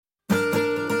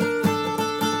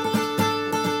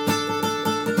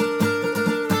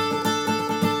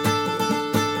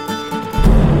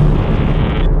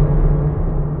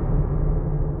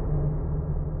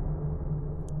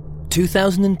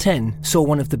2010 saw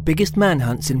one of the biggest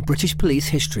manhunts in British police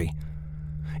history.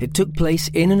 It took place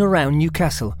in and around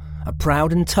Newcastle, a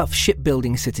proud and tough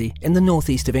shipbuilding city in the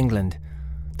northeast of England.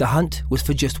 The hunt was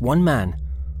for just one man,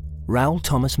 Raoul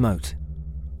Thomas Moat.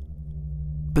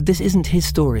 But this isn't his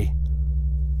story.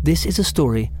 This is a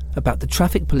story about the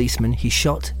traffic policeman he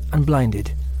shot and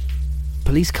blinded,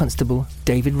 Police Constable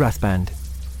David Rathband.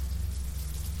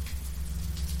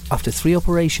 After 3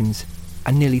 operations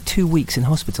and nearly 2 weeks in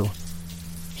hospital,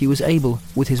 he was able,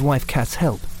 with his wife Kath's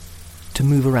help, to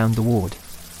move around the ward.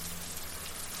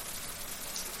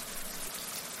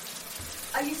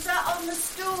 Are you sat on the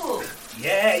stool?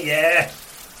 Yeah.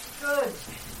 Good.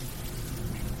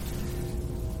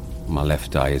 My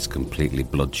left eye is completely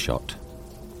bloodshot,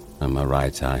 and my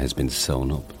right eye has been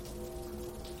sewn up.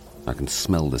 I can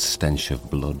smell the stench of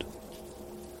blood.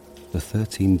 For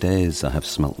 13 days I have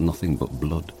smelt nothing but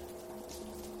blood.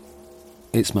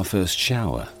 It's my first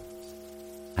shower.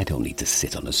 I don't need to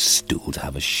sit on a stool to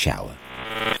have a shower.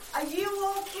 Are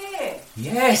you okay?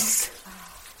 Yes.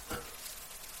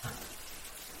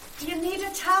 Do you need a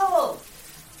towel?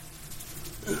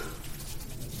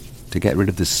 To get rid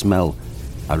of the smell,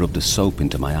 I rub the soap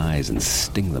into my eyes and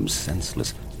sting them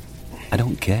senseless. I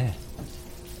don't care.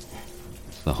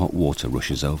 The hot water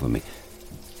rushes over me,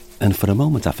 and for a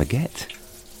moment I forget.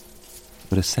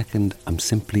 For a second, I'm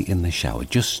simply in the shower,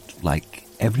 just like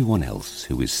everyone else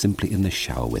who is simply in the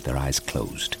shower with their eyes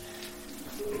closed.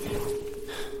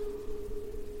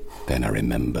 Then I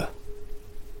remember.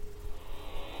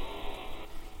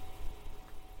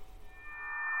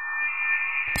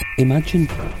 Imagine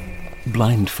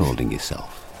blindfolding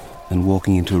yourself and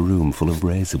walking into a room full of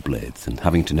razor blades and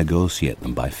having to negotiate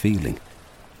them by feeling.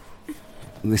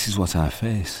 This is what I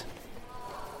face.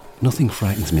 Nothing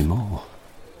frightens me more.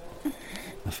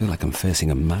 I feel like I'm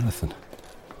facing a marathon.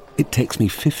 It takes me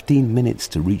 15 minutes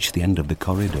to reach the end of the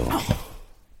corridor.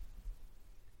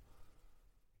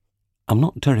 I'm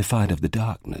not terrified of the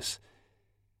darkness,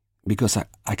 because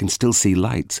I can still see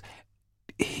lights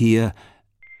here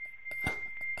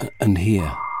and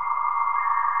here.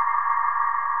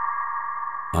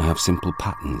 I have simple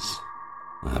patterns.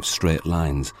 I have straight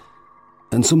lines,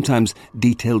 and sometimes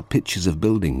detailed pictures of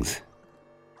buildings.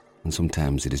 And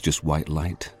sometimes it is just white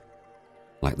light,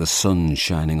 like the sun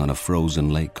shining on a frozen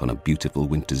lake on a beautiful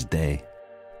winter's day.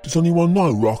 Does anyone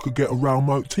know where I could get a Raoul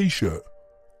Moat t-shirt?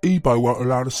 eBay won't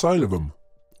allow a sale of them.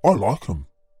 I like them.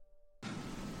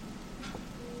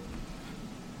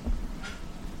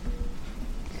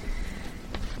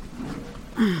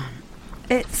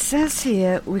 It says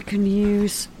here we can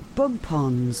use bug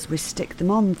ponds. We stick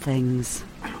them on things.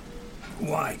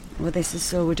 Why? Well, this is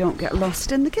so we don't get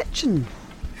lost in the kitchen.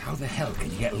 How the hell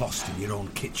can you get lost in your own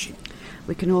kitchen?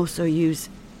 We can also use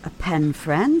a pen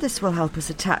friend. This will help us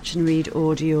attach and read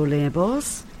audio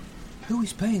labels. Who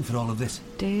is paying for all of this?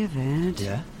 David.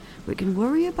 Yeah? We can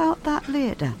worry about that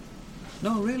later.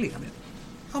 No, really, I mean,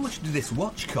 how much did this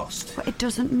watch cost? But it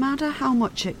doesn't matter how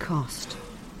much it cost.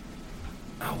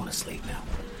 I want to sleep now.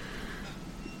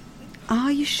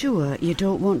 Are you sure you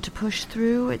don't want to push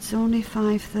through? It's only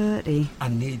 5:30. I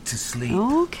need to sleep.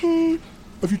 Okay.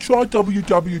 Have you tried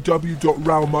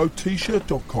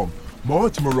www.raoulmoat-t-shirt.com? My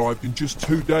item arrived in just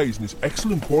 2 days and is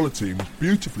excellent quality and was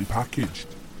beautifully packaged.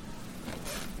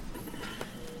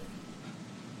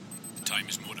 The time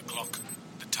is more o'clock.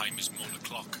 The time is more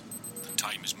o'clock. The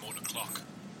time is more o'clock.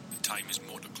 The time is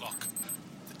more o'clock.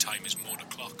 The time is more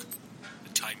o'clock.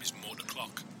 The time is more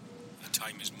o'clock. The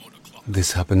time is more o'clock.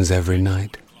 This happens every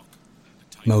night.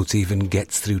 Moat even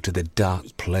gets through to the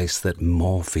dark place that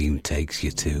morphine takes you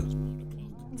to.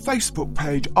 Facebook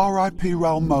page RIP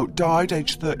Raoul Moat died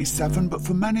aged 37, but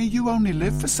for many you only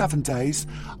live for 7 days.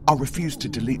 I refuse to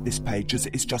delete this page as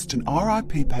it is just an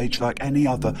RIP page like any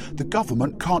other. The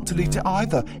government can't delete it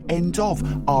either. End of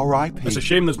RIP. It's a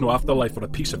shame there's no afterlife where a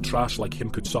piece of trash like him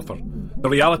could suffer. The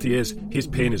reality is, his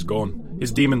pain is gone.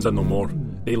 His demons are no more.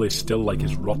 They lay still like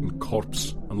his rotten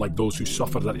corpse, unlike those who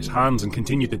suffered at his hands and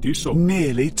continue to do so.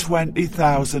 Nearly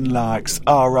 20,000 likes.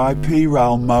 RIP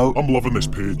Raoul Moat. I'm loving this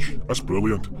page. That's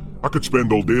brilliant. I could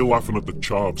spend all day laughing at the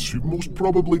chavs who most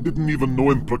probably didn't even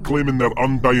know him proclaiming their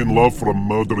undying love for a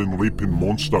murdering, raping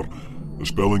monster. The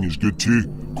spelling is good too.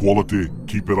 Quality.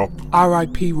 Keep it up.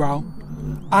 R.I.P. Raoul.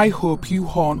 I hope you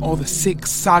haunt all the sick,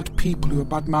 sad people who are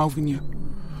bad-mouthing you.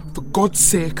 For God's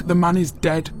sake, the man is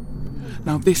dead.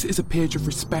 Now this is a page of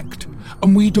respect,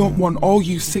 and we don't want all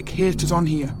you sick haters on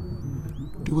here.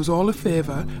 Do us all a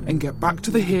favour and get back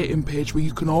to the hating page where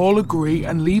you can all agree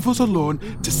and leave us alone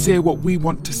to say what we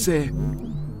want to say.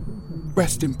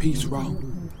 Rest in peace, Raoul.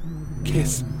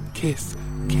 Kiss, kiss,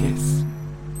 kiss.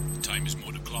 The time is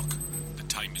more o'clock. The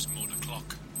time is more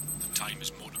time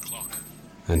is motor clock.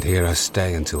 And here I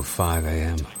stay until 5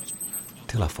 a.m,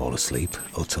 till I fall asleep,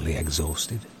 utterly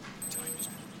exhausted.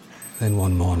 Then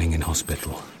one morning in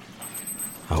hospital,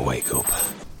 I wake up.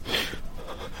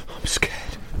 I'm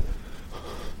scared.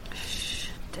 Shh,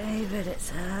 David,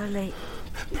 it's early.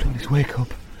 Please wake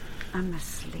up. I'm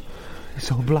asleep.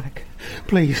 It's all black.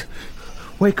 Please,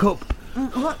 wake up.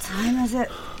 What time is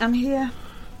it? I'm here.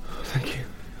 Thank you.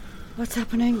 What's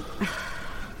happening?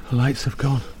 The lights have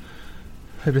gone.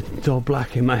 Everything's all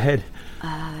black in my head.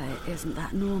 Isn't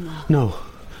that normal? No,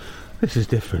 this is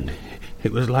different.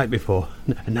 It was light before,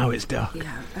 and now it's dark.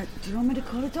 Yeah, do you want me to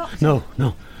call a doctor?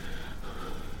 No.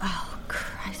 Oh,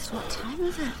 Christ, what time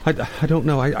is it? I don't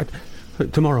know.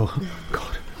 Tomorrow.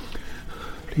 God.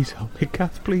 Please help me,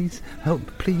 Kath, please. Help,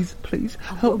 please,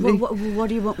 help me. What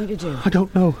do you want me to do? I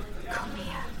don't know. Come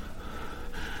here.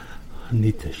 I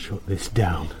need to shut this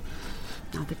down.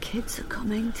 Now, the kids are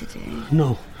coming today.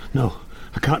 No.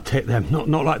 I can't take them. Not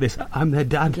like this. I'm their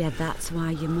dad. Yeah, that's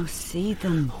why you must see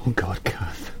them. Oh, God,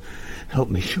 Kath. Help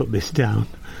me shut this down.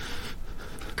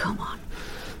 Come on.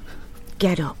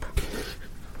 Get up.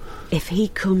 If he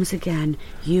comes again,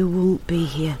 you won't be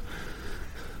here.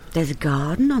 There's a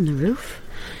garden on the roof,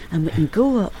 and we can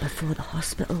go up before the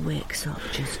hospital wakes up.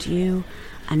 Just you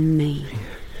and me.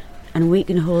 And we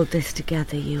can hold this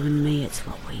together, you and me. It's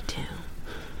what we do.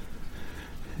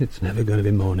 It's never going to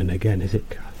be morning again, is it,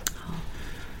 Kath?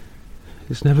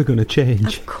 It's never going to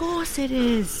change. Of course it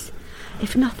is.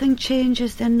 If nothing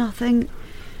changes, then nothing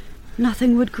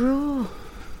would grow.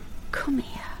 Come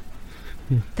here.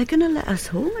 Yeah. They're going to let us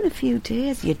home in a few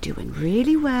days. You're doing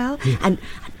really well. Yeah. And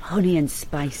Honey and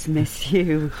Spice miss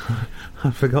you.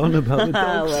 I've forgotten about the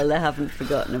dogs. Well, they haven't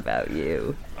forgotten about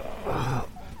you.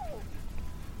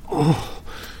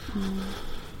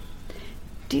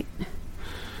 Do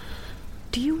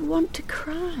you want to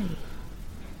cry?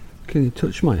 Can you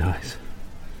touch my eyes?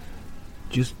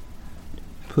 Just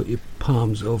put your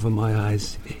palms over my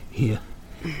eyes here.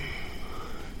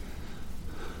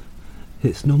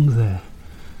 It's numb there,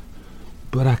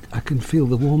 but I can feel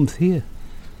the warmth here.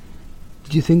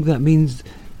 Do you think that means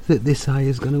that this eye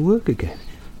is going to work again?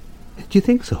 Do you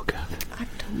think so, Kath? I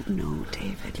don't know,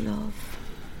 David, love.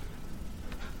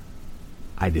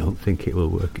 I don't think it will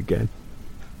work again.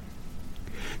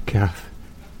 Kath,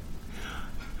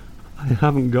 I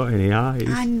haven't got any eyes.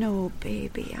 I know,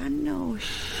 baby, I know.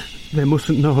 Shh. They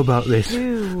mustn't know about this.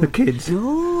 The kids.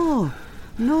 No,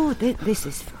 this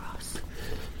is for us.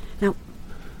 Now,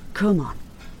 come on.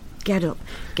 Get up.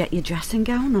 Get your dressing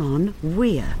gown on.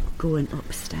 We're going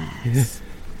upstairs. Yeah.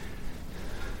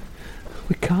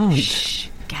 We can't. Shh.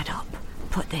 Get up.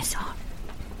 Put this on.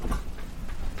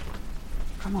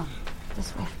 Come on.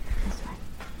 This way.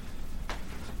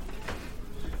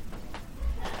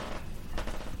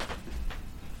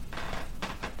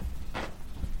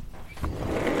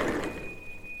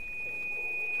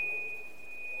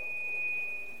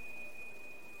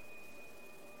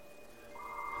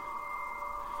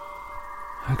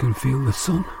 I can feel the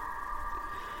sun.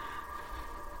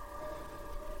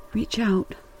 Reach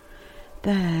out.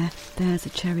 There's a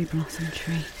cherry blossom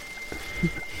tree.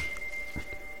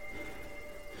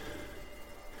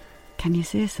 Can you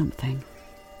say something?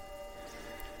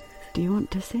 Do you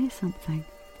want to say something?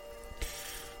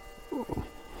 No,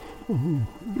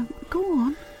 go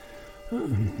on.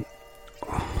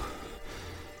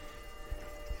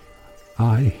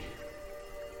 I,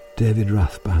 David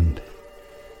Rathband,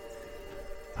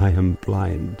 I am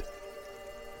blind.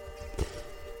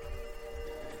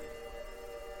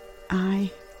 I,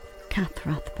 Kath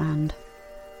Rathband,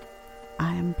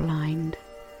 I am blind.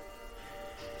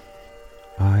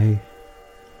 I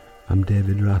am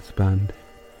David Rathband.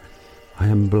 I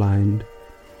am blind,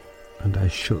 and I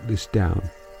shut this down.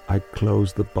 I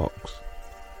close the box.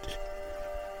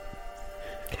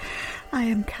 I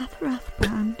am Kath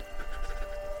Rathband,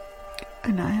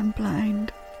 and I am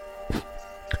blind,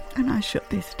 and I shut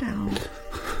this down.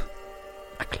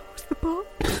 I close the box.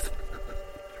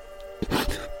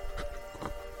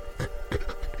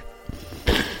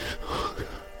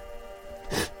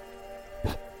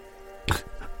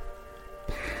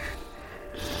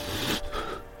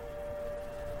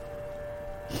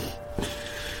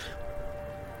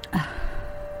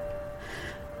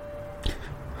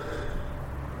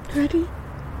 Ready?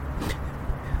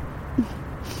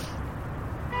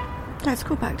 Let's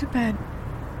go back to bed.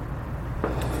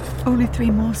 Only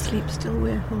 3 more sleeps till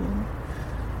we're home.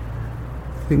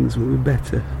 Things will be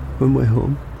better when we're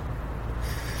home.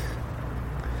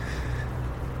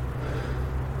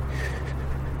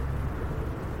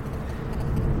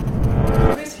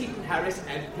 Chris Heaton Harris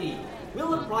MP.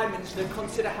 Will the Prime Minister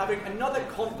consider having another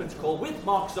conference call with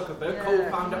Mark Zuckerberg,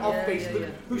 co-founder of Facebook,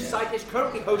 whose site is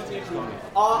currently hosting to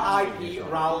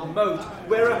RIP Raoul Moat,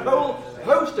 where a whole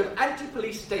host of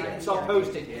anti-police statements are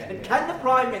posted. And can the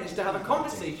Prime Minister have a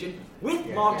conversation with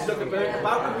Mark Zuckerberg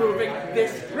about removing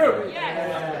this rule?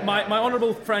 My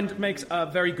honourable friend makes a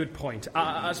very good point.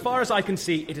 As far as I can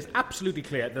see, it is absolutely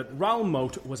clear that Raoul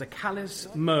Moat was a callous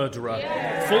murderer.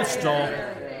 Full stop.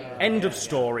 End of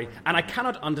story. And I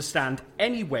cannot understand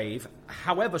any wave,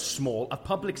 however small, of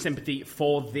public sympathy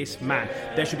for this man.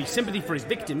 There should be sympathy for his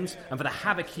victims, and for the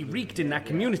havoc he wreaked in that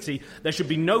community, there should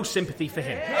be no sympathy for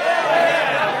him.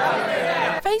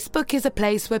 Facebook is a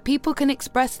place where people can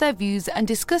express their views and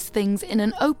discuss things in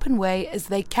an open way as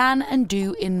they can and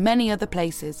do in many other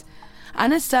places.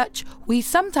 And as such, we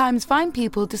sometimes find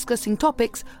people discussing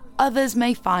topics others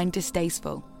may find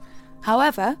distasteful.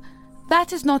 However,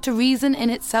 that is not a reason in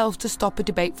itself to stop a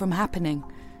debate from happening.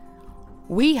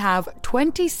 We have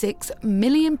 26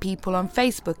 million people on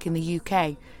Facebook in the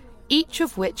UK, each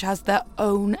of which has their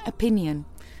own opinion.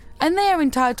 And they are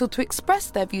entitled to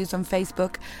express their views on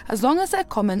Facebook as long as their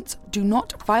comments do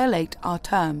not violate our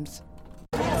terms.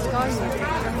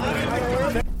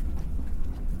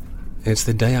 It's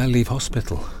the day I leave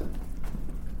hospital.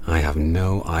 I have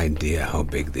no idea how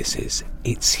big this is.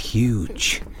 It's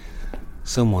huge.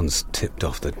 Someone's tipped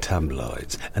off the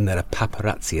tabloids, and there are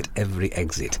paparazzi at every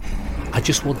exit. I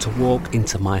just want to walk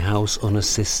into my house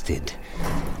unassisted.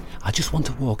 I just want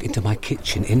to walk into my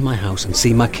kitchen in my house and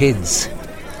see my kids.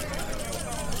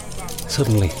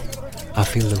 Suddenly, I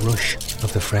feel the rush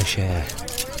of the fresh air.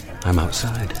 I'm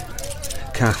outside.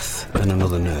 Kath and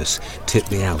another nurse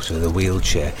tip me out of the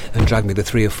wheelchair and drag me the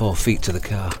 3 or 4 feet to the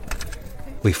car.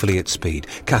 We flee at speed.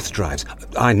 Kath drives.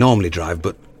 I normally drive,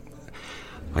 but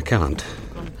I can't.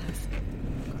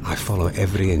 I follow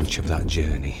every inch of that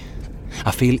journey.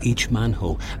 I feel each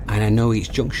manhole, and I know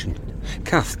each junction.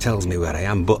 Kath tells me where I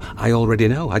am, but I already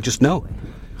know. I just know.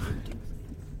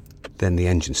 Then the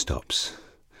engine stops.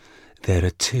 There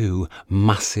are 2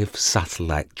 massive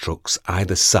satellite trucks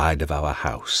either side of our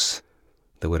house.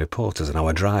 There were reporters on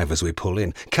our drive as we pull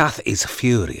in. Kath is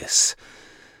furious.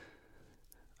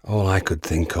 All I could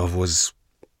think of was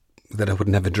that I would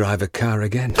never drive a car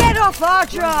again. Get off our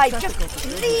drive! Just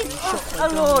leave us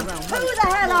alone! Who the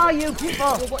hell are you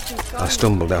people? I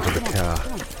stumbled out of the car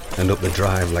and up the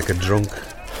drive like a drunk.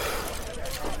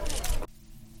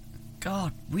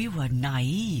 God, we were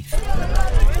naive.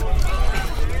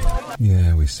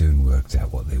 Yeah, we soon worked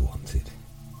out what they wanted.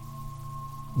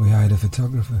 We hired a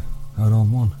photographer, our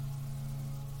own one.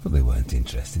 But they weren't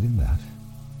interested in that.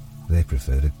 They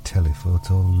preferred a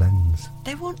telephoto lens.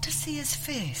 They want to see his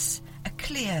face, a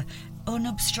clear,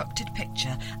 unobstructed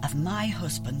picture of my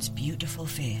husband's beautiful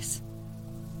face.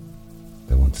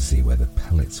 They want to see where the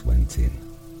pellets went in.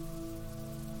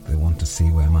 They want to see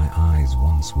where my eyes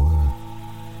once were,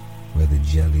 where the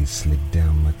jelly slid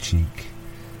down my cheek.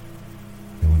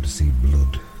 They want to see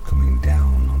blood coming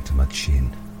down onto my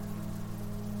chin.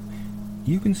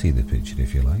 You can see the picture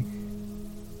if you like.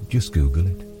 Just Google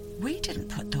it. We didn't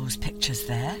put those pictures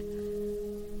there.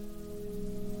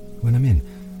 When I'm in,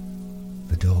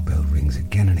 the doorbell rings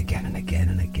again and again and again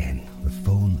and again. The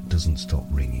phone doesn't stop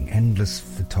ringing. Endless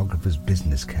photographers'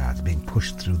 business cards being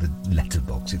pushed through the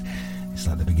letterbox. It's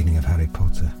like the beginning of Harry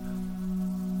Potter.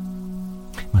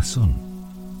 My son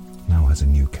now has a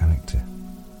new character.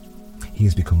 He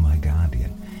has become my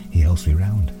guardian. He helps me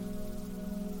round.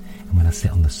 And when I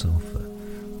sit on the sofa,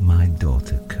 my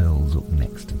daughter curls up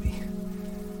next to me.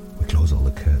 We close all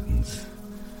the curtains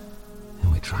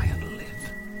and we try and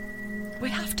live. We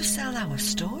have to sell our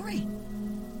story.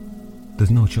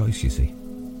 There's no choice, you see.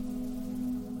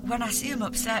 When I see him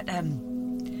upset,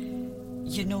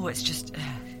 you know, it's just...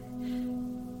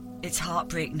 it's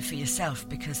heartbreaking for yourself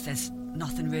because there's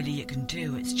nothing really you can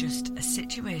do. It's just a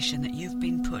situation that you've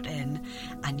been put in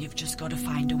and you've just got to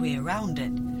find a way around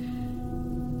it.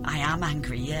 I am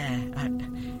angry, yeah.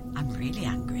 I'm really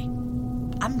angry.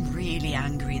 I'm really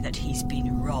angry that he's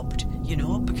been robbed, you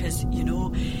know, because, you know,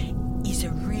 he's a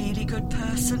really good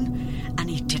person and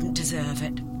he didn't deserve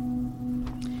it.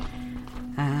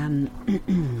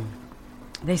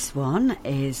 This one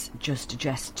is just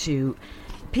addressed to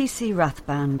PC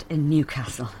Rathband in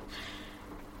Newcastle.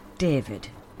 David,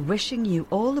 wishing you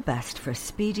all the best for a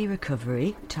speedy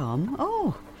recovery. Tom,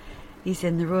 oh, he's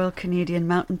in the Royal Canadian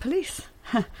Mounted Police.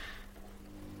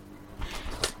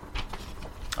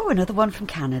 Oh, another one from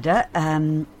Canada.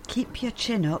 Keep your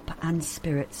chin up and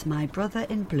spirits, my brother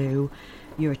in blue.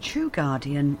 You're a true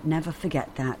guardian, never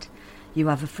forget that. You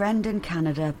have a friend in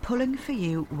Canada pulling for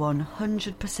you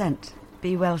 100%.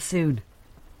 Be well soon.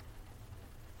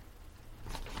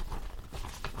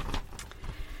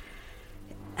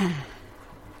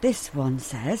 This one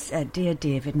says, Dear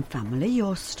David and family,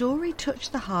 your story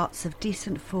touched the hearts of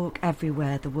decent folk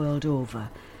everywhere the world over.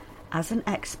 As an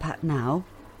expat now,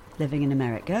 living in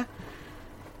America,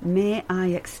 may I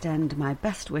extend my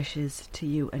best wishes to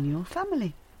you and your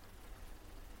family.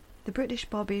 The British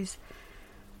bobbies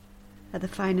are the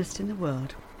finest in the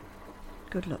world.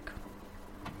 Good luck.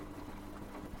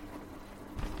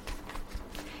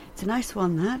 It's a nice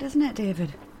one, that, isn't it,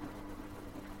 David?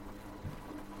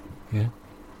 Yeah.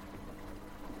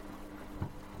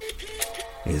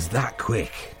 Is that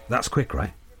quick? That's quick,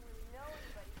 right?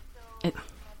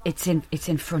 It's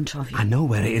in front of you. I know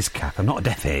where it is, Kath. I'm not a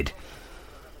deaf head.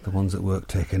 The ones at work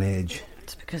take an age.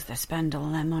 It's because they spend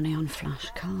all their money on flash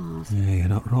cars. Yeah, you're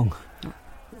not wrong.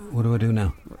 What do I do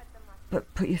now?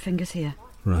 But put your fingers here.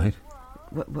 Right.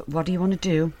 What do you want to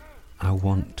do? I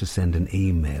want to send an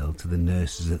email to the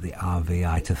nurses at the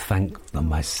RVI to thank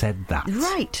them. I said that.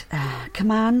 Right.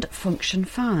 Command Function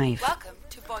 5. Welcome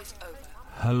to VoiceOver.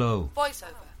 Hello.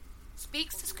 VoiceOver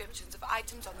speaks descriptions of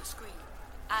items on the screen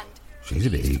and... She's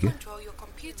a bit eager.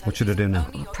 What should I do now?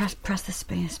 Press the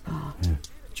space bar. Yeah.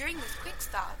 During this quick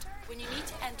start, when you need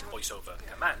to enter VoiceOver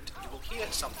command, you will hear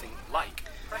something like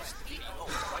press the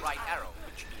right arrow,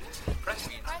 which means press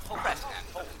and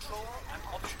hold.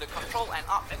 The control and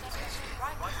alt keys.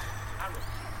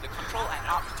 The control and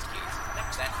alt keys.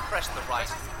 Then press the right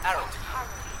arrow key.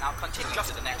 Now continue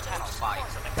to the next panel by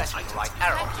pressing the right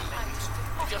arrow key.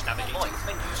 Just navigate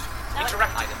menus.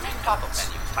 Interact item in pop-up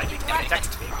menu. Typing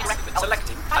text.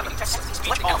 Selecting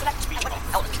speech on. Speech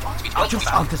on.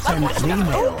 Just want to send an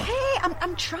email. Okay,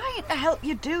 I'm trying to help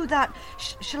you do that.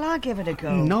 Shall I give it a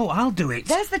go? No, I'll do it.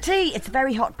 There's the tea. It's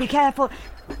very hot. Be careful.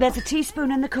 There's a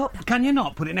teaspoon in the cup. Can you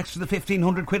not put it next to the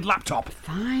 1,500 quid laptop?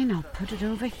 Fine, I'll put it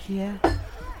over here.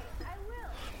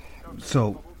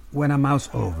 So, when I mouse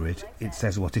over it, it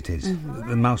says what it is. Mm-hmm.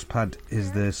 The mouse pad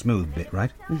is the smooth bit,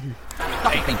 right? Mm-hmm.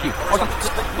 Thank you.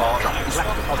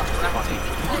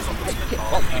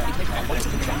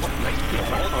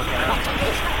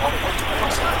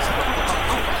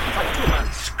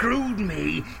 Screwed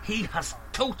me. He has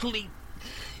totally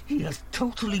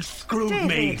screwed David,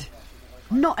 me.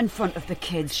 Not in front of the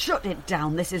kids. Shut it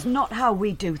down. This is not how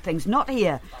we do things. Not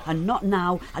here, and not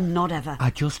now, and not ever. I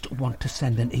just want to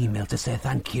send an email to say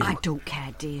thank you. I don't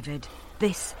care, David.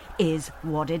 This is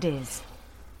what it is.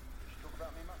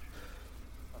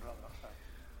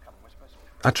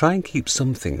 I try and keep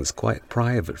some things quite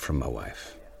private from my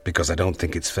wife, because I don't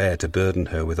think it's fair to burden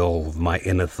her with all of my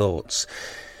inner thoughts.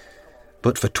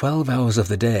 But for 12 hours of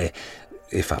the day,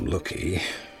 if I'm lucky,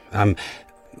 I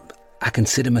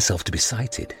consider myself to be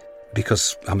sighted,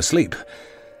 because I'm asleep.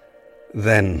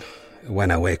 Then,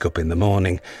 when I wake up in the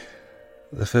morning,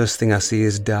 the first thing I see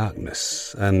is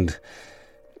darkness, and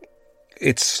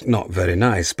it's not very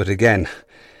nice, but again,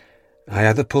 I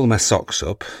either pull my socks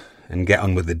up and get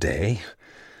on with the day,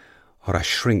 or I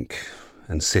shrink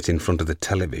and sit in front of the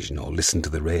television or listen to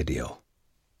the radio.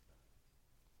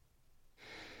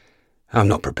 I'm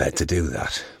not prepared to do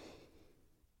that.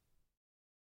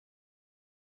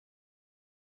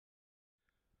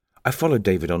 I followed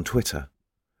David on Twitter.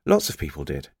 Lots of people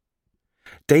did.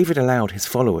 David allowed his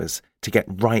followers to get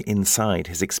right inside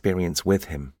his experience with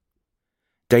him.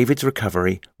 David's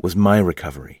recovery was my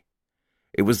recovery.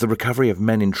 It was the recovery of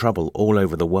men in trouble all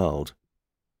over the world.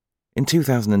 In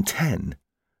 2010,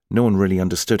 no one really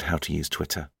understood how to use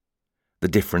Twitter, the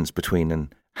difference between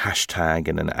an hashtag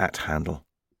and an @ handle.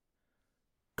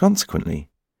 Consequently,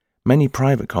 many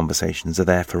private conversations are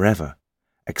there forever,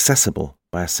 accessible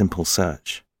by a simple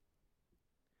search.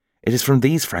 It is from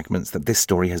these fragments that this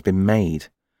story has been made,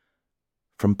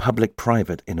 from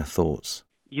public-private inner thoughts.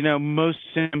 You know, most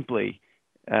simply,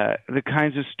 the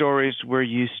kinds of stories we're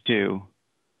used to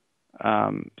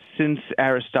since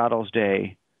Aristotle's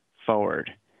day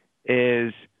forward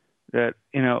is that,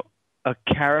 you know, a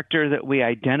character that we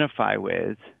identify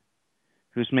with,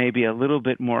 who's maybe a little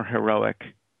bit more heroic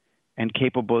and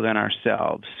capable than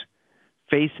ourselves,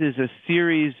 faces a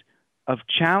series of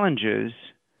challenges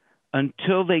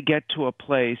until they get to a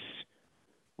place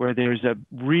where there's a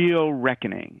real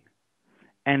reckoning.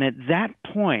 And at that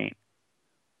point,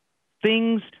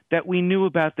 things that we knew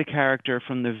about the character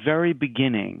from the very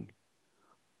beginning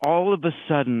all of a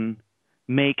sudden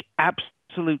make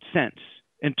absolute sense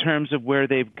in terms of where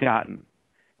they've gotten.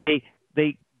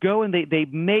 They go and they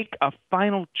make a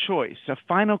final choice, a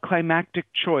final climactic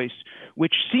choice,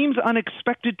 which seems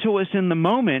unexpected to us in the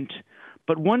moment,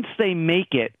 but once they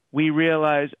make it, we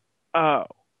realize, oh,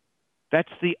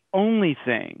 that's the only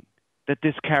thing that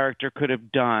this character could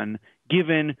have done,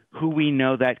 given who we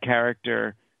know that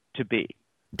character to be.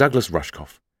 Douglas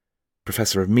Rushkoff,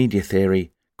 Professor of Media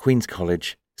Theory, Queen's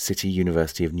College, City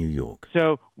University of New York.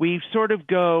 So we sort of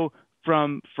go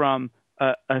from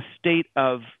a state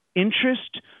of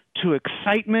interest to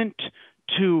excitement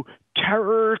to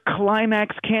terror,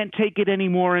 climax, can't take it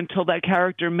anymore until that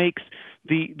character makes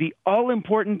the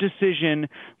all-important decision,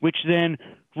 which then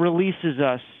releases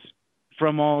us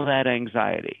from all that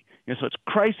anxiety. So it's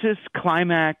crisis,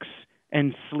 climax,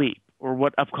 and sleep, or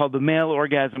what I've called the male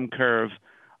orgasm curve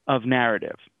of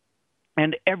narrative.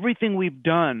 And everything we've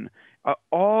done,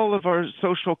 all of our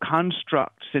social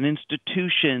constructs and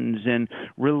institutions and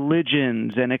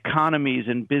religions and economies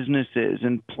and businesses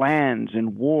and plans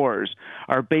and wars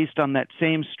are based on that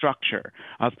same structure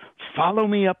of follow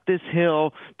me up this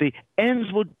hill, the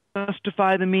ends will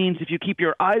justify the means. If you keep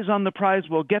your eyes on the prize,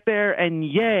 we'll get there, and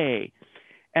yay.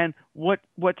 And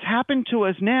what's happened to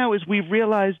us now is we've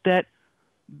realized that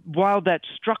while that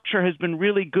structure has been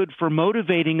really good for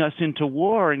motivating us into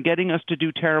war and getting us to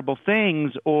do terrible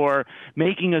things or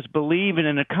making us believe in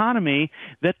an economy,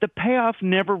 that the payoff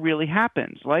never really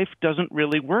happens. Life doesn't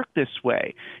really work this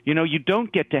way. You know, you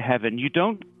don't get to heaven. You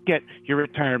don't get your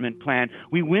retirement plan.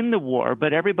 We win the war,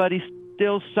 but everybody's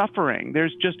still suffering.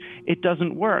 It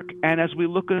doesn't work. And as we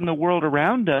look in the world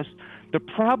around us, the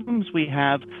problems we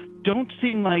have don't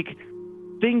seem like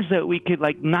things that we could,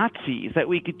 like Nazis, that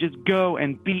we could just go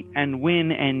and beat and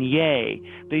win and yay.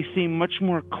 They seem much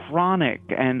more chronic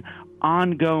and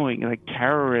ongoing, like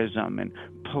terrorism and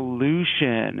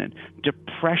pollution and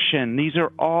depression. These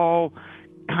are all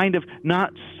kind of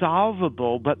not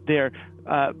solvable, but they're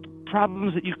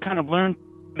problems that you kind of learn to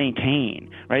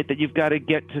maintain, right? That you've got to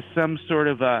get to some sort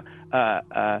of a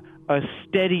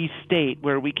steady state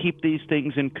where we keep these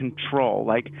things in control,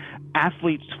 like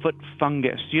athlete's foot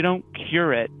fungus. You don't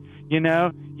cure it, you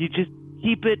know? You just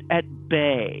keep it at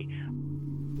bay.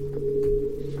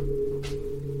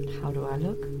 How do I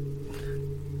look?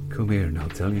 Come here and I'll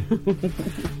tell you.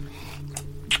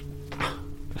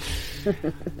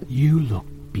 You look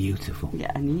beautiful.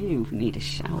 Yeah, and you need a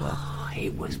shower. Oh,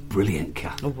 it was brilliant,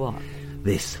 Kath. What?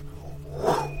 This.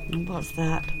 What's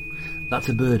that? That's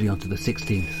a birdie onto the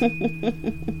 16th.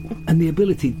 And the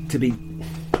ability to be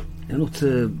an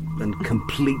utter and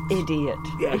complete idiot.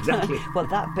 Yeah, exactly. Well,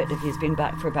 that bit of you's been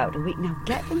back for about a week. Now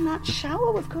get in that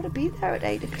shower. We've got to be there at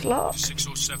 8 o'clock.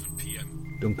 6:07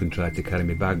 p.m. Duncan tried to carry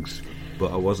me bags,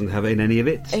 but I wasn't having any of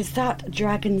it. Is that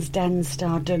Dragon's Den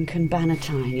star Duncan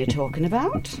Bannatyne you're talking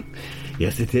about?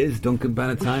 Yes, it is. Duncan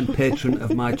Bannatyne, patron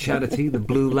of my charity, the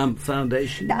Blue Lamp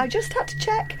Foundation. Now, I just had to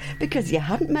check, because you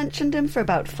hadn't mentioned him for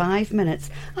about 5 minutes.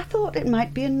 I thought it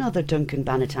might be another Duncan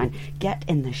Bannatyne. Get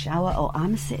in the shower or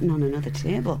I'm sitting on another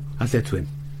table. I said to him,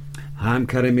 I'm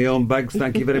carrying my own bags,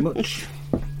 thank you very much.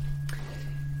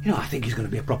 You know, I think he's going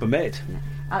to be a proper mate.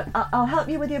 I'll help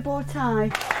you with your bow tie.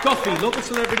 Coffee, local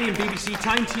celebrity and BBC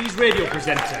Time Tease radio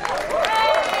presenter.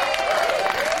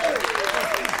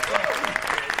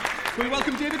 Can we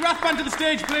welcome David Rathband to the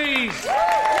stage, please?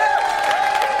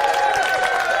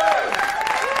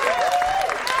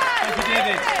 Thank you,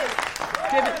 David.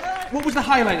 David, what was the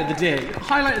highlight of the day?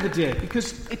 Highlight of the day,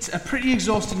 because it's a pretty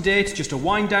exhausting day. It's just a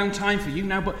wind-down time for you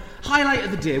now, but highlight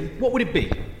of the day, what would it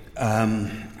be?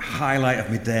 Highlight of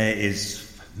my day is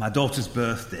my daughter's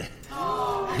birthday.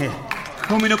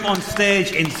 Coming up on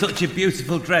stage in such a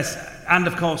beautiful dress, and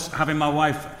of course having my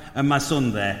wife and my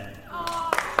son there.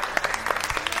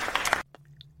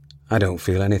 I don't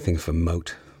feel anything for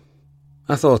Moat.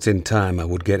 I thought in time I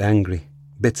would get angry,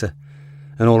 bitter,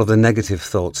 and all of the negative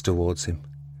thoughts towards him.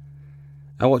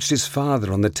 I watched his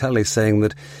father on the telly saying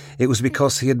that it was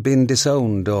because he had been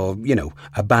disowned or,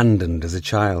 abandoned as a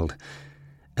child.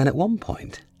 And at one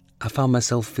point, I found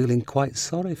myself feeling quite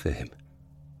sorry for him.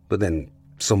 But then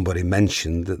somebody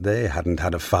mentioned that they hadn't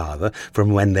had a father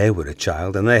from when they were a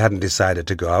child, and they hadn't decided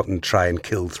to go out and try and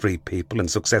kill 3 people and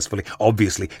successfully,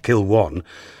 obviously, kill 1.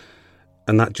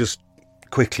 And that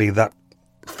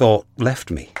thought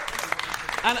left me.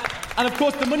 And of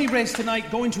course, the money raised tonight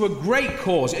going to a great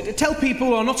cause. Tell people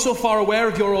who are not so far aware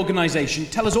of your organisation,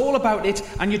 tell us all about it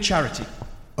and your charity.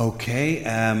 OK,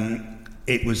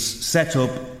 it was set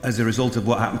up as a result of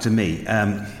what happened to me.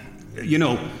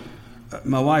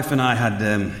 My wife and I had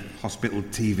hospital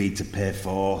TV to pay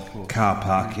for, car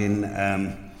parking,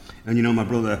 and my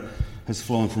brother has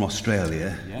flown from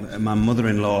Australia. Yeah. My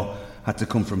mother-in-law had to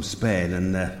come from Spain,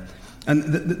 and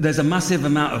there's a massive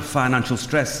amount of financial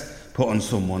stress put on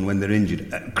someone when they're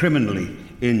injured, criminally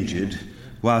injured,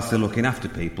 whilst they're looking after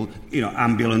people,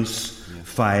 ambulance,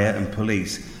 fire and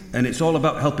police. And it's all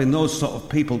about helping those sort of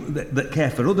people that care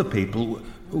for other people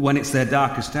when it's their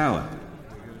darkest hour.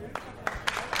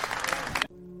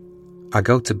 I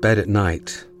go to bed at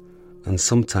night And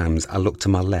sometimes I look to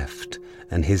my left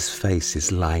and his face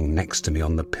is lying next to me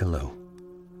on the pillow.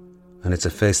 And it's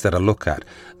a face that I look at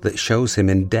that shows him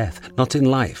in death, not in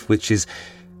life, which is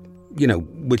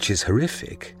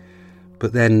horrific.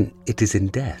 But then it is in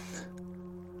death.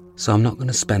 So I'm not going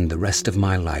to spend the rest of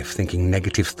my life thinking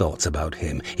negative thoughts about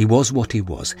him. He was what he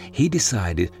was. He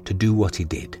decided to do what he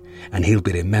did, and he'll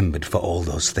be remembered for all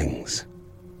those things.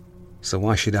 So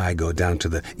why should I go down to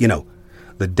the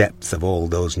depths of all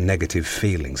those negative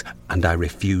feelings? And I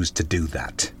refuse to do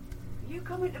that. You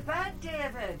coming to bed,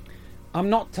 David? I'm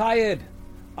not tired.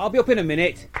 I'll be up in a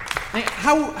minute.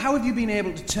 How have you been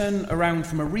able to turn around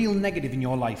from a real negative in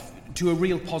your life to a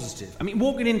real positive? I mean,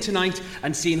 walking in tonight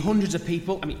and seeing hundreds of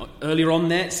people, I mean, earlier on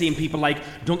there, seeing people like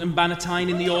Duncan Bannatyne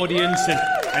in the audience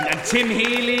and Tim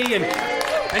Healy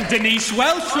and Denise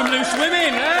Welch from Loose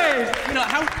Women. Hey,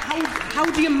 how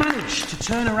do you manage to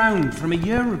turn around from a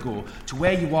year ago to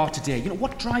where you are today?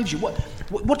 What drives you?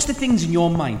 What's the things in your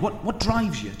mind? What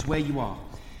drives you to where you are?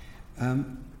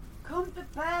 Come to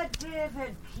bed,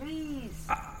 David, please.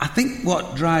 I think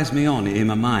what drives me on in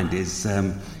my mind is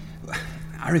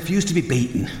I refuse to be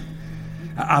beaten.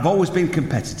 I've always been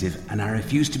competitive, and I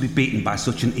refuse to be beaten by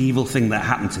such an evil thing that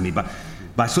happened to me,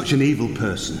 by such an evil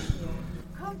person.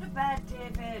 Come to bed,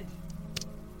 David.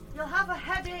 You'll have a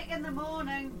headache in the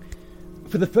morning.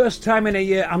 For the first time in a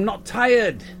year, I'm not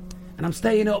tired, and I'm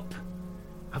staying up.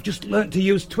 I've just learnt to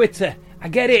use Twitter. I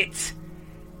get it.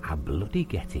 I bloody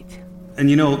get it. And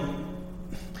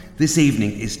this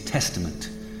evening is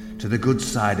testament to the good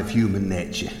side of human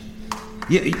nature.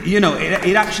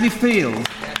 It actually feels...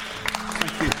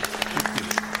 Thank you.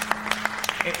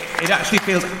 It actually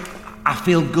feels... I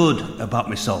feel good about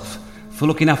myself for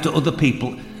looking after other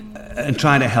people and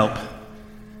trying to help.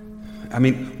 I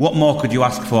mean, what more could you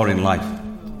ask for in life?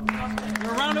 A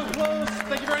round of applause.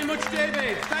 Thank you very much,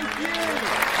 David. Thank you.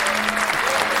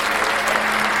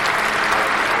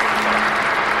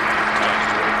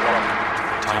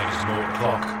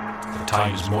 The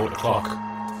time is more o'clock.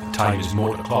 The time is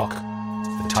more o'clock.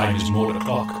 The time is more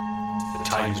o'clock. The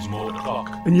time is more o'clock.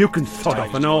 And you can sod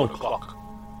off and all.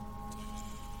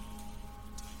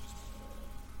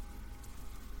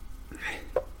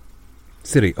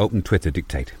 Siri, open Twitter,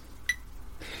 dictate.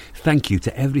 Thank you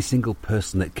to every single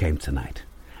person that came tonight.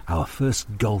 Our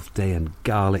first golf day and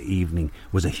gala evening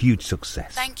was a huge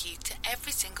success. Thank you to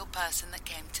every single person that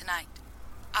came tonight.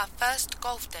 Our first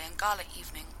golf day and gala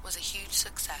evening was a huge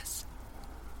success.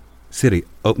 Siri,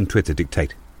 open Twitter,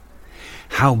 dictate.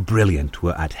 How brilliant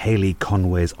were at Hayley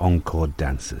Conway's encore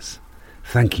dancers.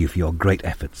 Thank you for your great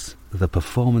efforts. The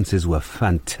performances were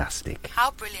fantastic.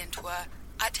 How brilliant were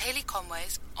at Hayley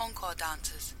Conway's encore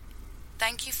dancers.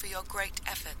 Thank you for your great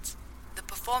efforts. The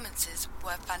performances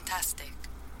were fantastic.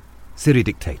 Siri,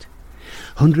 dictate.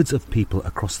 Hundreds of people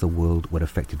across the world were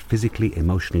affected physically,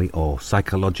 emotionally, or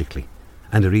psychologically,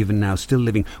 and are even now still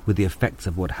living with the effects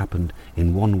of what happened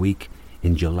in 1 week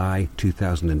in July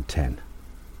 2010.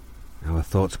 Our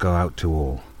thoughts go out to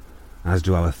all, as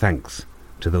do our thanks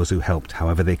to those who helped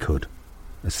however they could,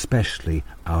 especially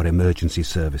our emergency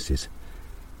services.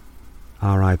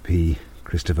 R.I.P.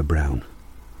 Christopher Brown,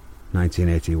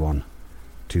 1981,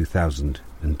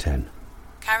 2010.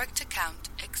 Character count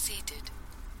exceeded.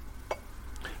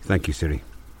 Thank you, Siri.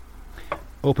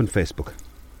 Open Facebook.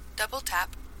 Double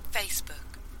tap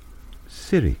Facebook.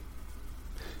 Siri.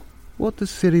 What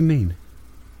does Siri mean?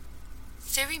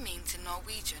 Siri means in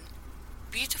Norwegian,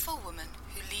 beautiful woman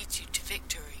who leads you to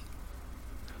victory.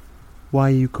 Why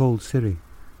are you called Siri?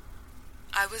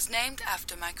 I was named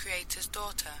after my creator's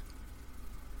daughter.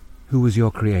 Who was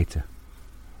your creator?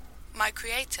 My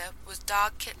creator was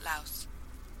Dag Kitlaus.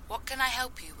 What can I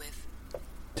help you with?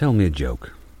 Tell me a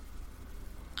joke.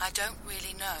 I don't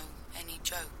really know any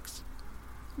jokes.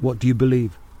 What do you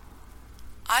believe?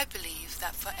 I believe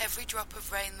that for every drop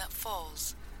of rain that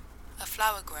falls, a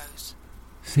flower grows.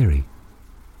 Siri,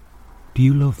 do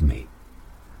you love me?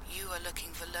 You are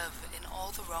looking for love in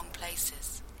all the wrong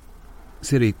places.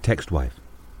 Siri, text wife.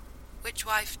 Which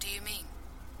wife do you mean?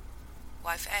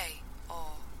 Wife A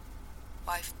or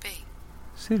wife B?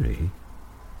 Siri,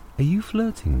 are you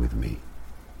flirting with me?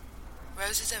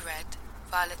 Roses are red,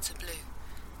 violets are blue.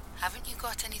 Haven't you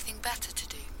got anything better to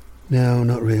do? No,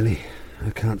 not really.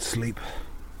 I can't sleep.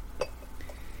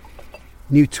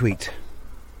 New tweet.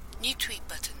 New tweet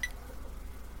button.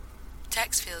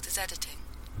 Text field is editing.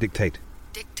 Dictate.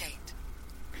 Dictate.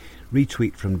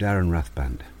 Retweet from Darren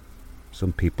Rathband.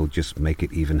 Some people just make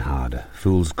it even harder.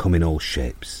 Fools come in all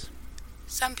shapes.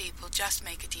 Some people just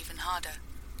make it even harder.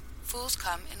 Fools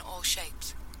come in all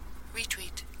shapes.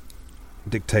 Retweet.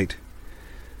 Dictate.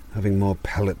 Having more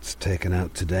pellets taken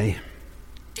out today.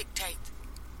 Dictate.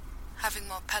 Having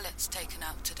more pellets taken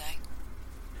out today.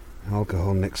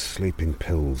 Alcohol next sleeping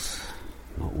pills.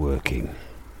 Not working.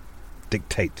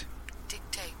 Dictate.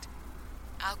 Dictate.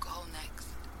 Alcohol next.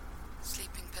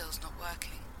 Sleeping pills not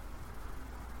working.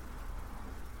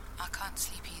 I can't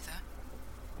sleep either.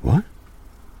 What?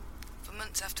 For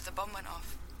months after the bomb went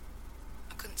off,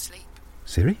 I couldn't sleep.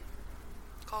 Siri?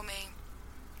 Call me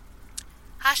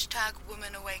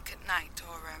 #woman awake at night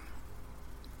or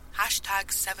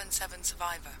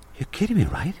 #77survivor. You're kidding me,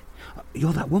 right?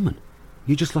 You're that woman.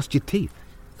 You just lost your teeth.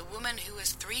 The woman who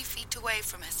was 3 feet away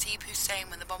from Hasib Hussein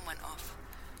when the bomb went off.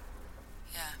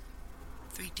 Yeah,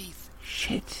 3 teeth.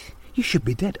 Shit. You should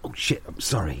be dead. Oh, shit. I'm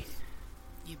sorry.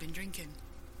 You've been drinking.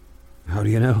 How do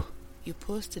you know? You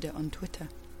posted it on Twitter.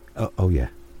 Oh yeah.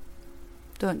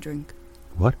 Don't drink.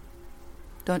 What?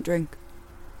 Don't drink.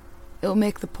 It'll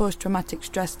make the post-traumatic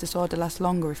stress disorder last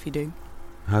longer if you do.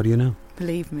 How do you know?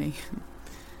 Believe me.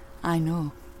 I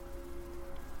know.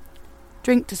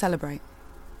 Drink to celebrate.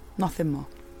 Nothing more.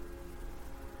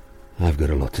 I've got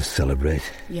a lot to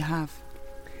celebrate. You have.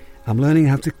 I'm learning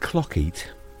how to clock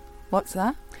eat. What's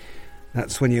that?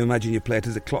 That's when you imagine your plate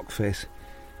as a clock face.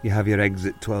 You have your eggs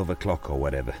at 12 o'clock or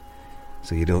whatever,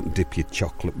 so you don't dip your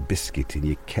chocolate biscuit in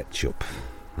your ketchup.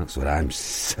 That's what I'm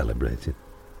celebrating.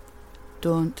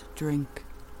 Don't drink.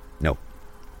 No,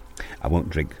 I won't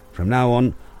drink. From now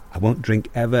on, I won't drink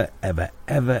ever, ever,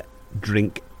 ever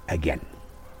drink again.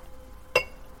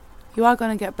 You are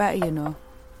going to get better, you know.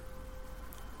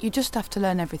 You just have to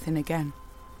learn everything again.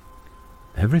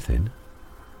 Everything?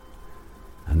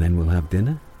 And then we'll have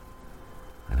dinner?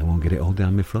 And I won't get it all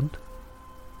down my front?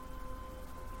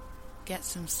 Get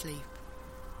some sleep.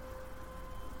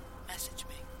 Message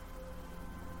me.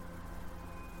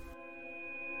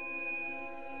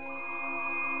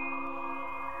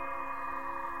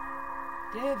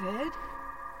 David?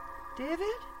 David?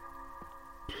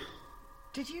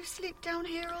 Did you sleep down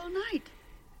here all night?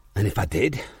 And if I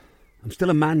did, I'm still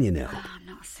a man, you know. Oh, I'm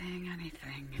not saying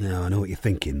anything. No, I know what you're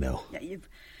thinking, though. Yeah,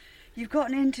 you've got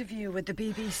an interview with the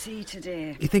BBC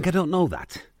today. You think I don't know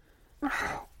that?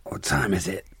 What time is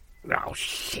it? Oh,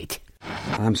 shit.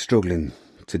 I'm struggling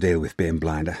to deal with being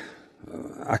blind.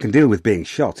 I can deal with being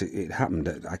shot. It happened.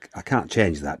 I can't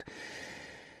change that.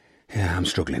 Yeah, I'm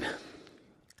struggling.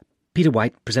 Peter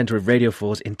White, presenter of Radio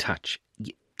 4's In Touch.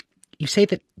 You say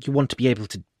that you want to be able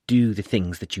to do the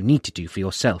things that you need to do for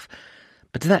yourself.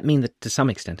 But does that mean that, to some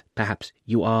extent, perhaps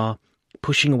you are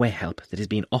pushing away help that is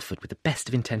being offered with the best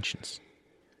of intentions?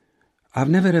 I've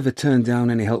never ever turned down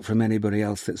any help from anybody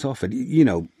else that's offered. You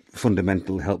know,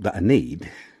 fundamental help that I need,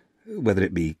 whether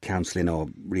it be counselling or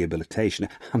rehabilitation.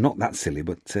 I'm not that silly,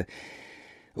 but,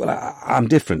 I'm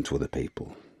different to other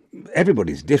people.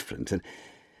 Everybody's different,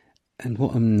 and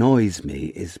what annoys me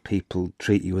is people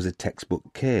treat you as a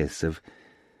textbook case of,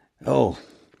 oh,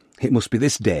 it must be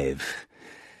this Dave.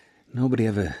 Nobody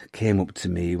ever came up to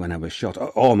me when I was shot,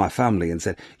 or my family, and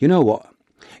said, you know what,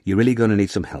 you're really going to need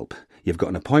some help. You've got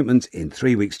an appointment in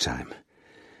 3 weeks' time.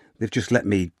 They've just let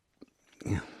me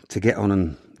to get on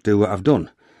and do what I've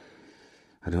done.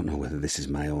 I don't know whether this is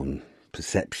my own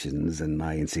perceptions and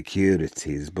my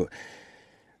insecurities, but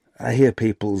I hear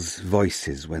people's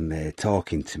voices when they're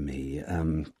talking to me.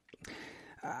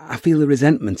 I feel the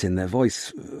resentment in their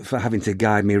voice for having to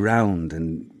guide me round,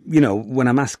 and, when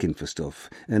I'm asking for stuff,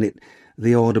 and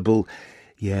the audible,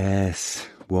 yes,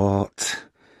 what?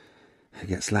 It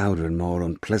gets louder and more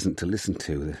unpleasant to listen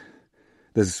to.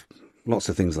 There's lots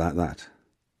of things like that.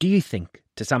 Do you think,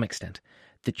 to some extent,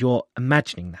 that you're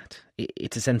imagining that?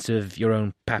 It's a sense of your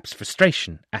own, perhaps,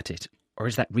 frustration at it, or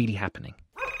is that really happening?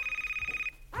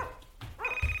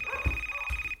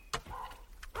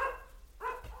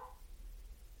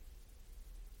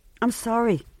 I'm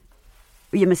sorry.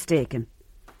 You're mistaken.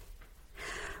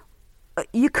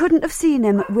 You couldn't have seen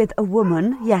him with a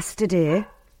woman yesterday.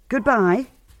 Goodbye.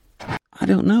 I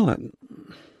don't know.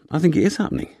 I think it is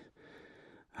happening.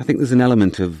 I think there's an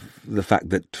element of the fact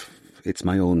that it's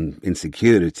my own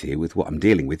insecurity with what I'm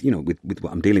dealing with, with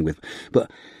what I'm dealing with.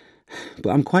 But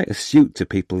I'm quite astute to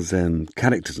people's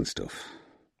characters and stuff.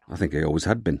 I think I always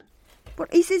had been.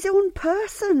 But he's his own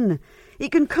person. He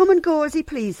can come and go as he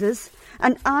pleases,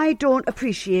 and I don't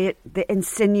appreciate the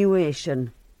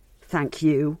insinuation. Thank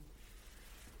you.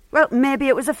 Well, maybe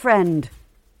it was a friend.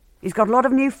 He's got a lot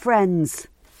of new friends.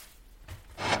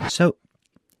 So,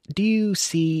 do you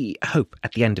see hope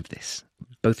at the end of this,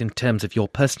 both in terms of your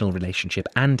personal relationship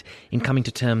and in coming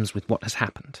to terms with what has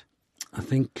happened? I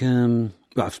think,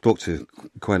 I've spoke to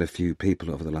quite a few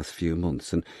people over the last few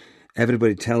months, and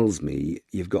Everybody tells me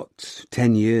you've got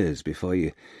 10 years before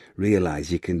you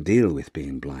realise you can deal with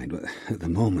being blind, but at the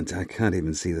moment I can't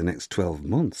even see the next 12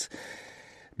 months.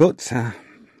 But,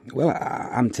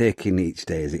 I'm taking each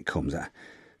day as it comes.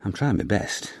 I'm trying my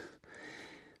best.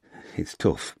 It's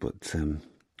tough, but,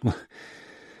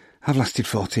 I've lasted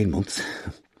 14 months.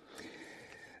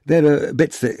 There are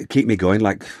bits that keep me going,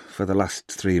 like for the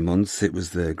last 3 months it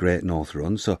was the Great North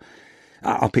Run, so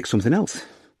I'll pick something else.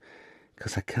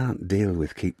 Because I can't deal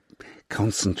with keep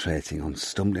concentrating on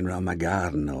stumbling around my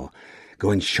garden or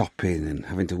going shopping and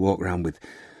having to walk around with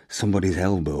somebody's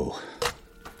elbow.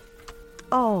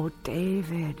 Oh,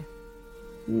 David.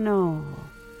 No.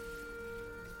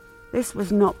 This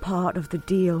was not part of the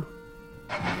deal.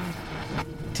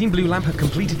 Team Blue Lamp have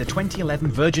completed the 2011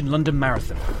 Virgin London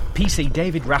Marathon. PC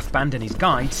David Rathband and his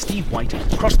guide, Steve White,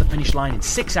 crossed the finish line in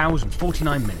 6 hours and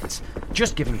 49 minutes.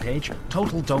 Just Giving page,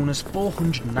 total donors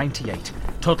 498.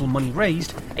 Total money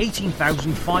raised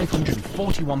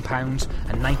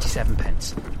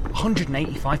 £18,541.97.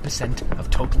 185% of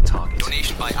total target.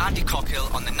 Donation by Andy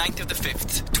Cockhill on the 9th of the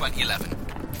 5th, 2011.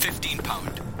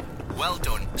 £15. Well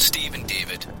done, Steve and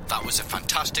David. That was a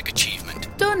fantastic achievement.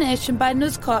 Donation by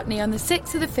Nuz Courtney on the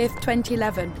 6th of the 5th,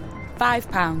 2011.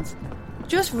 £5.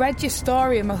 Just read your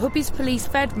story in my hubby's police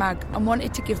fed mag and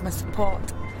wanted to give my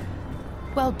support.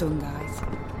 Well done, guys.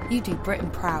 You do Britain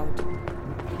proud.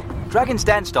 Dragon's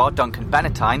Den star Duncan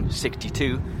Benatine,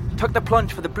 62, took the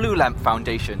plunge for the Blue Lamp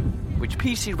Foundation, which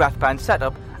PC Rathband set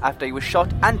up after he was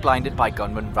shot and blinded by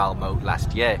gunman Ralmo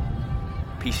last year.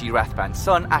 PC Rathband's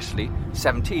son, Ashley,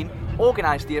 17,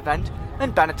 organised the event,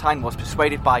 and Benatine was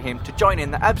persuaded by him to join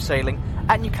in the abseiling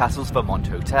at Newcastle's Vermont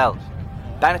Hotel.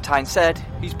 Benatine said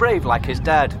he's brave like his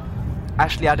dad.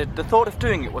 Ashley added the thought of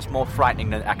doing it was more frightening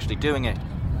than actually doing it,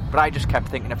 but I just kept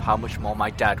thinking of how much more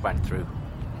my dad went through.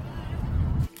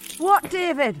 What,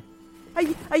 David?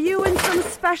 Are you in some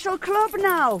special club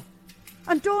now?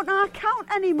 And don't I count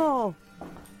anymore?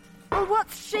 Well,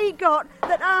 what's she got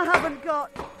that I haven't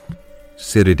got?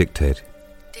 Siri, dictate.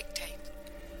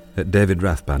 At David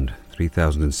Rathband,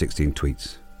 3,016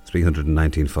 tweets,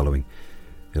 319 following,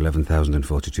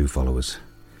 11,042 followers.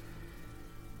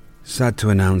 Sad to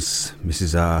announce,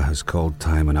 Mrs. R has called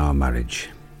time on our marriage.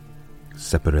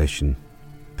 Separation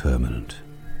permanent.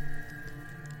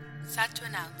 Sad to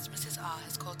announce, Mrs. R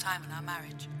has called time on our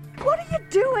marriage. What are you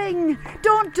doing?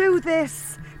 Don't do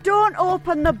this. Don't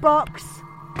open the box.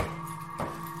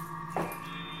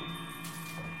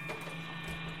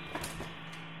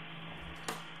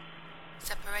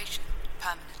 Separation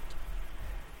permanent.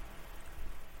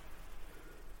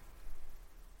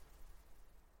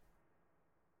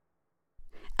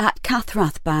 At Kath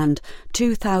Rathband,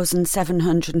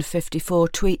 2,754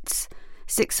 tweets,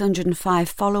 605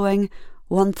 following,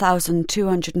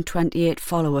 1,228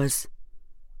 followers.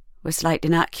 With slight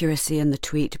inaccuracy in the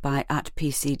tweet by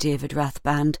 @PC David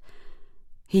Rathband.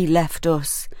 He left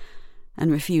us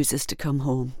and refuses to come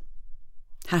home.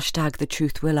 #the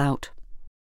truth will out.